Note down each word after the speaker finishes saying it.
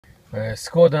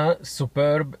SKODA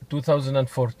Supperb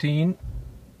 2014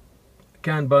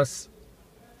 CAN bus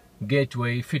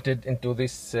gateway fitted into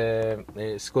this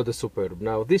SKODA Supperb.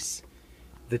 Now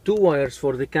the two wires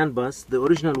for the CAN bus, the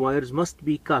original wires must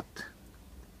be cut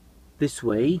this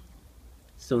way.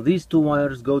 So these two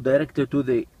wires go directly to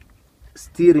the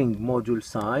steering module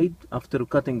side after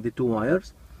cutting the two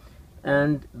wires,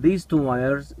 and these two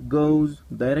wires goes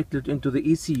directly into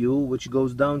the ECU, which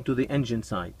goes down to the engine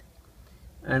side.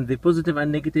 And the positive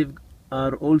and negative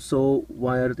are also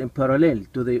wired in parallel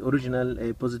to the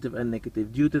original positive and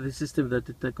negative, due to the system that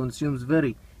it consumes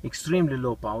extremely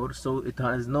low power, so it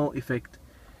has no effect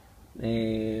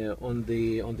on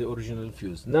the original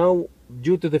fuse. Now,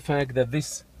 due to the fact that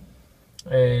this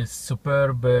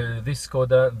Supperb, this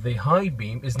SKODA, the high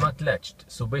beam is not latched,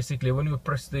 so basically when you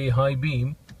press the high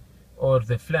beam or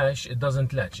the flash, it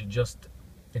doesn't latch,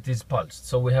 it is pulsed.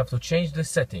 So we have to change the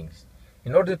settings.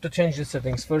 In order to change the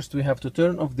settings, first we have to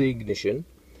turn off the ignition,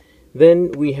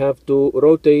 then we have to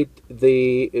rotate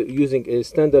using a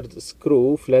standard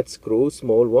screw, flat screw,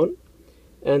 small one,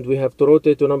 and we have to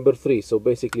rotate to number 3, so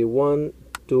basically 1,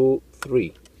 2,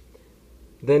 3.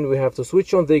 Then we have to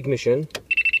switch on the ignition.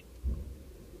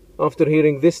 After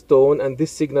hearing this tone, and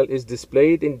this signal is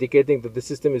displayed indicating that the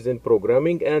system is in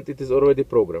programming, and it is already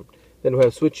programmed, then we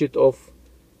have to switch it off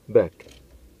back.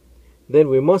 Then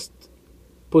we must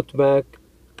put back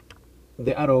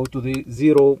the arrow to the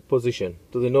 0 position,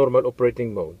 to the normal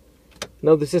operating mode.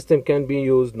 Now the system can be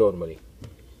used normally.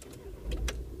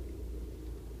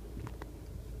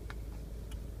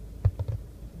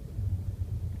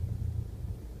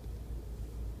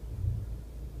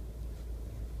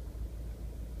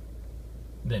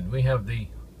 Then we have the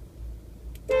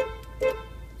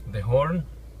horn.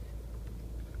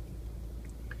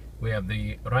 We have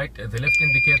the left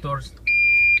indicators,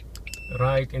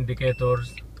 right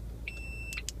indicators,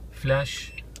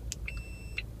 flash,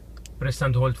 press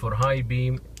and hold for high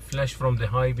beam, flash from the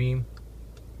high beam,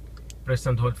 press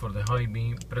and hold for the high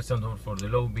beam, press and hold for the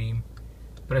low beam,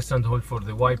 press and hold for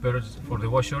the wipers, for the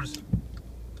washers.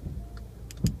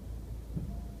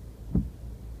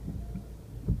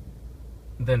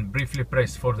 Then briefly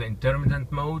press for the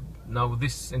intermittent mode. Now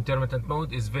this intermittent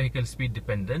mode is vehicle speed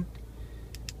dependent.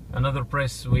 Another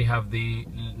press, we have the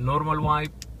normal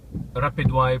wipe,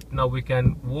 rapid wipe. Now we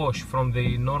can wash from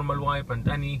the normal wipe and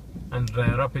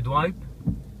rapid wipe.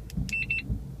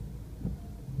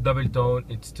 Double tone,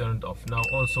 it's turned off. Now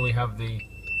also we have the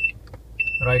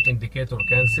right indicator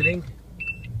cancelling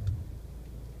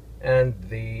and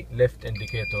the left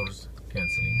indicators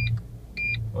cancelling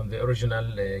on the original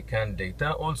CAN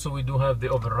data. Also we do have the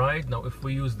override. Now if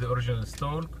we use the original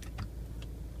stalk,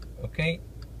 okay,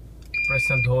 press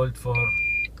and hold for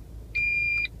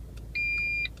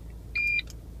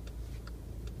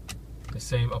the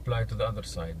same apply to the other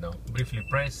side. Now briefly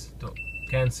press to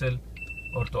cancel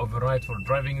or to override for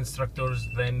driving instructors.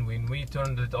 Then when we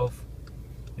turn it off,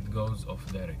 it goes off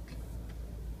directly.